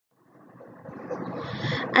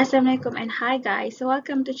Assalamualaikum and hi guys, so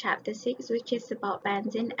welcome to chapter 6, which is about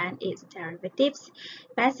benzene and its derivatives.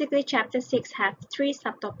 Basically chapter 6 have 3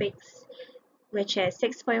 subtopics, which is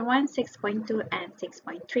 6.1, 6.2 and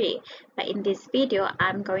 6.3. But in this video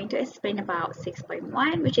I'm going to explain about 6.1,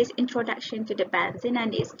 which is introduction to the benzene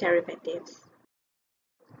and its derivatives.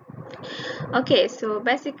 Okay, so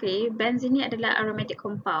basically benzene ni adalah aromatic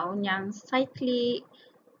compound yang cyclic,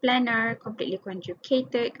 planar, completely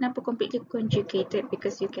conjugated. Kenapa completely conjugated?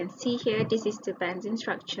 Because you can see here, this is the benzene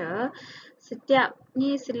structure. Setiap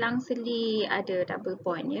ni selang-seli ada double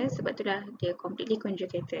bond ya, sebab itulah dia completely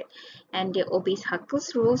conjugated. And dia obeys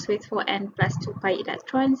Huckel's rules with 4n plus 2 pi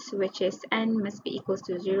electrons, which is n must be equals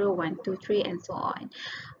to 0, 1, 2, 3 and so on.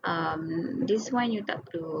 This one you tak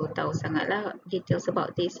perlu tahu sangat lah details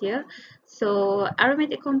about this here. So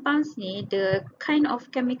aromatic compounds ni, the kind of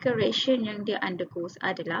chemical reaction yang dia undergoes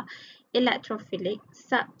adalah electrophilic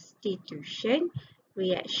substitution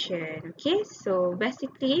reaction. Okay, so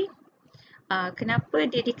basically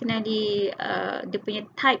kenapa dia dikenali dia punya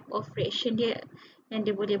type of reaction dia yang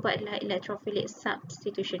dia boleh buat adalah electrophilic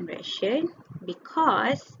substitution reaction,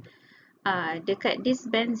 because dekat this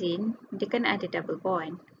benzene dia kan ada double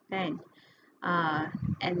bond kan,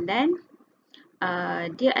 and then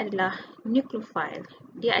dia adalah nucleophile,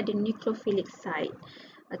 dia ada nucleophilic site.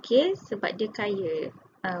 Okay, sebab dia kaya,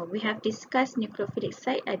 we have discussed nucleophilic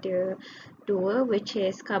site ada dua, which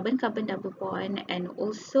is carbon-carbon double bond and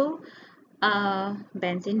also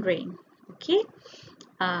benzene ring. Okay,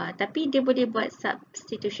 tapi dia boleh buat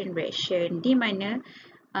substitution reaction di mana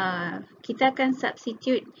kita akan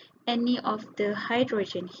substitute any of the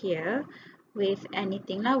hydrogen here with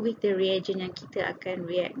anything lah, with the reagent yang kita akan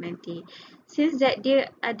react nanti. Since that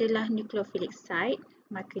dia adalah nucleophilic site,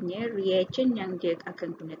 makanya reagent yang dia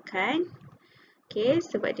akan gunakan, okay,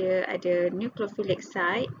 sebab dia ada nucleophilic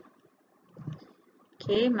site,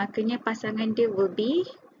 okay, makanya pasangan dia will be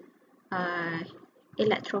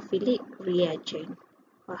electrophilic reagent.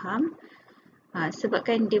 Faham?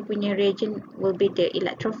 Sebabkan dia punya reagent will be the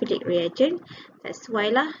electrophilic reagent, that's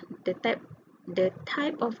why lah the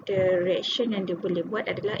type of the reaction yang dia boleh buat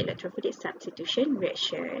adalah electrophilic substitution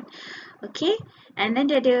reaction. Okay, and then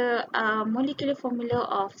dia ada molecular formula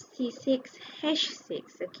of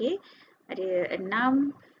C6H6. Okay, ada 6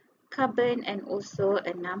 carbon and also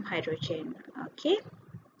 6 hydrogen. Okay,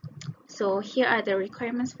 so here are the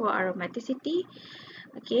requirements for aromaticity.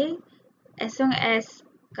 Okay, as long as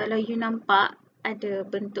kalau you nampak ada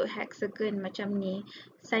bentuk hexagon macam ni,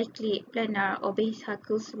 cyclic, planar, obeys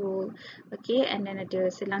Huckel's rule, okay, and then ada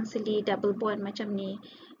selang-seli double bond macam ni,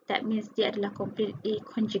 that means dia adalah completely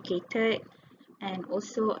conjugated, and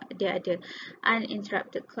also dia ada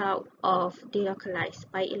uninterrupted cloud of delocalized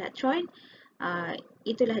pi electron.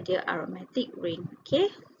 Itulah dia aromatic ring. Okay,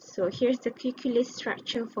 so here's the Kekule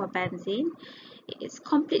structure for benzene. It's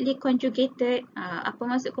completely conjugated. Apa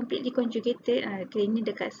maksud completely conjugated? Ini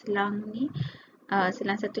dekat selang ni,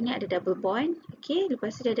 selang satu ni ada double bond. Okay,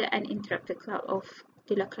 lepas tu dia ada uninterrupted cloud of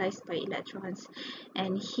delocalized pi electrons.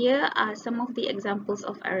 And here are some of the examples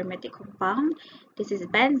of aromatic compound. This is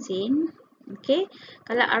benzene. Okay,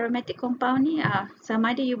 kalau aromatic compound ni,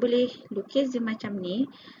 sama ada you boleh lukis dia macam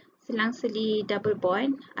ni, selang-seli double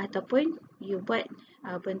bond, ataupun you buat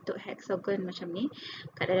bentuk hexagon macam ni,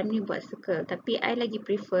 kat dalam ni buat circle. Tapi I lagi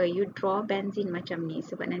prefer you draw benzene macam ni,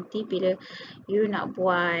 sebab nanti bila you nak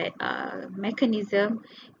buat mechanism,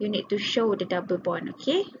 you need to show the double bond.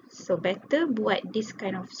 Okay, so better buat this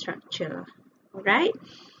kind of structure. Alright,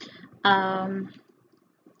 and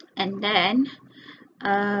then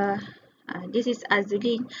this is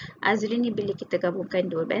azulene. Azulene ni bila kita gabungkan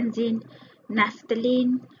dua benzene,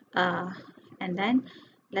 naphthalene, and then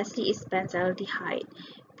lastly is benzaldehyde.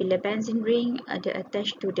 Bila benzene ring ada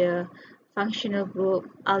attached to the functional group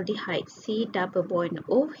aldehyde, C double bond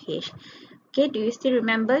OH. Okay, do you still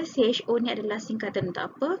remember CHO ni adalah singkatan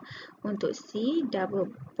untuk apa? Untuk C double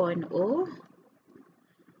bond OH.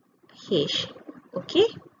 Okay.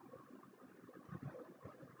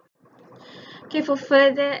 Okay, for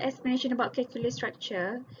further explanation about Kekule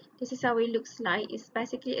structure, this is how it looks like. It's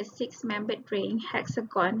basically a 6-membered ring,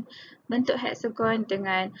 hexagon, bentuk hexagon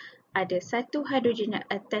dengan ada satu hydrogen yang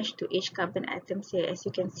attached to each carbon atom here. As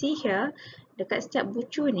you can see here, dekat setiap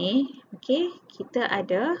bucu ni, okay, kita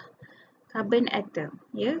ada carbon atom.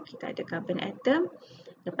 Ya, kita ada carbon atom.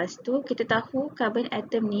 Lepas tu kita tahu carbon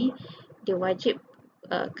atom ni dia wajib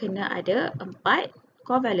kena ada 4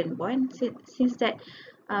 covalent bond, since that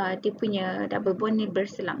dia punya double bond ni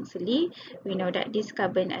berselang-seli. We know that this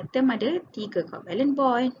carbon atom ada 3 covalent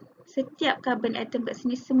bond. setiap carbon atom kat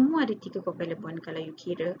sini semua ada 3 covalent bond kalau you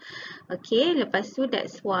kira. Okay, lepas tu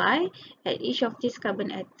that's why at each of these carbon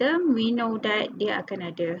atom we know that dia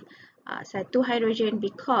akan ada satu hydrogen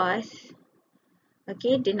because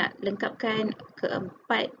okay, dia nak lengkapkan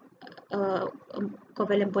keempat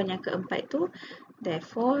covalent bond yang keempat tu.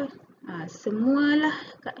 Therefore semualah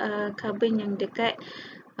carbon yang dekat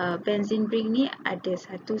benzene ring ni ada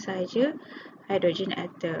satu sahaja hydrogen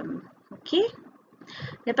atom. Okay.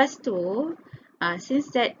 Lepas tu,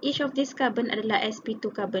 since that each of these carbon adalah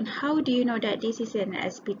sp2 carbon, how do you know that this is an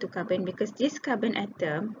sp2 carbon? Because this carbon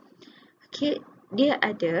atom, okay, dia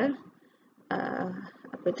ada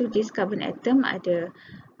this carbon atom ada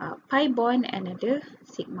pi bond and ada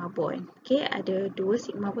sigma bond. Okay, ada 2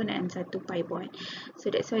 sigma bond and 1 pi bond.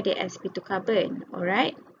 So that's why dia sp2 carbon.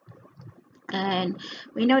 Alright. And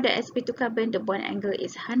we know that sp2 carbon, the bond angle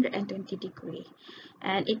is 120 degree.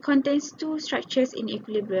 And it contains 2 structures in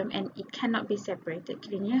equilibrium and it cannot be separated.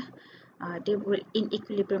 Kiranya, they will in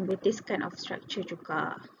equilibrium with this kind of structure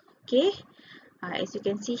juga. Okay. As you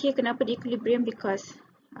can see here, kenapa di equilibrium? Because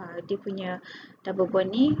dia punya double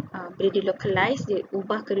bond ni, bila dia localize, dia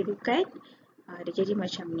ubah kedudukan, dia jadi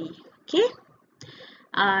macam ni. Okay.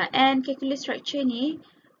 And Kekule structure ni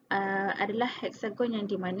adalah hexagon yang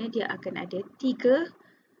di mana dia akan ada 3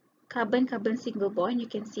 carbon-carbon single bond. You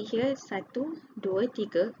can see here 1, 2,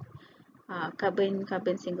 3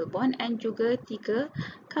 carbon-carbon single bond and juga 3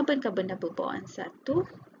 carbon-carbon double bond. 1, 2,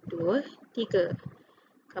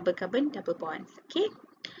 3 carbon-carbon double bonds. Okay.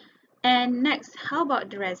 And next, how about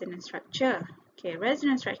the resonance structure? Okay,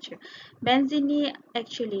 resonance structure. Benzene ni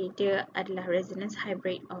actually dia adalah resonance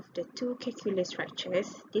hybrid of the 2 Kekule structures.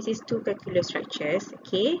 This is 2 Kekule structures.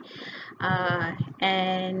 Okay.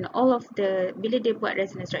 And all of the, bila dia buat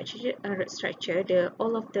resonance structure,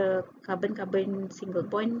 all of the carbon-carbon single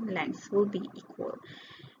bond lengths will be equal.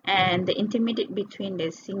 And the intermediate between the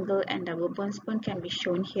single and double bonds pun can be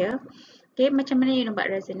shown here. Okay, macam mana you nak buat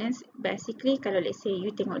resonance? Basically, kalau let's say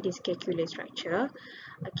you tengok this Kekule structure,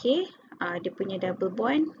 okay, dia punya double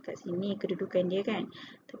bond kat sini kedudukan dia kan.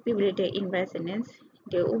 Tapi bila dia in resonance,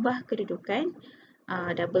 dia ubah kedudukan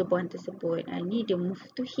double bond tersebut. Ni dia move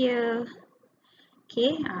to here.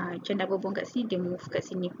 Okay, macam double bond kat sini, dia move kat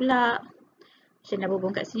sini pula. Macam double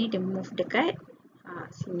bond kat sini, dia move dekat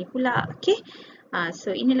sini pula. Okay,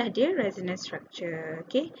 so inilah dia resonance structure.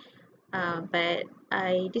 Okay. But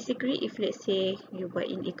I disagree if let's say you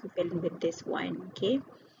buat in equivalent with this one. Okay,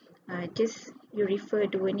 just you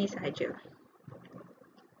refer dua ni sahaja.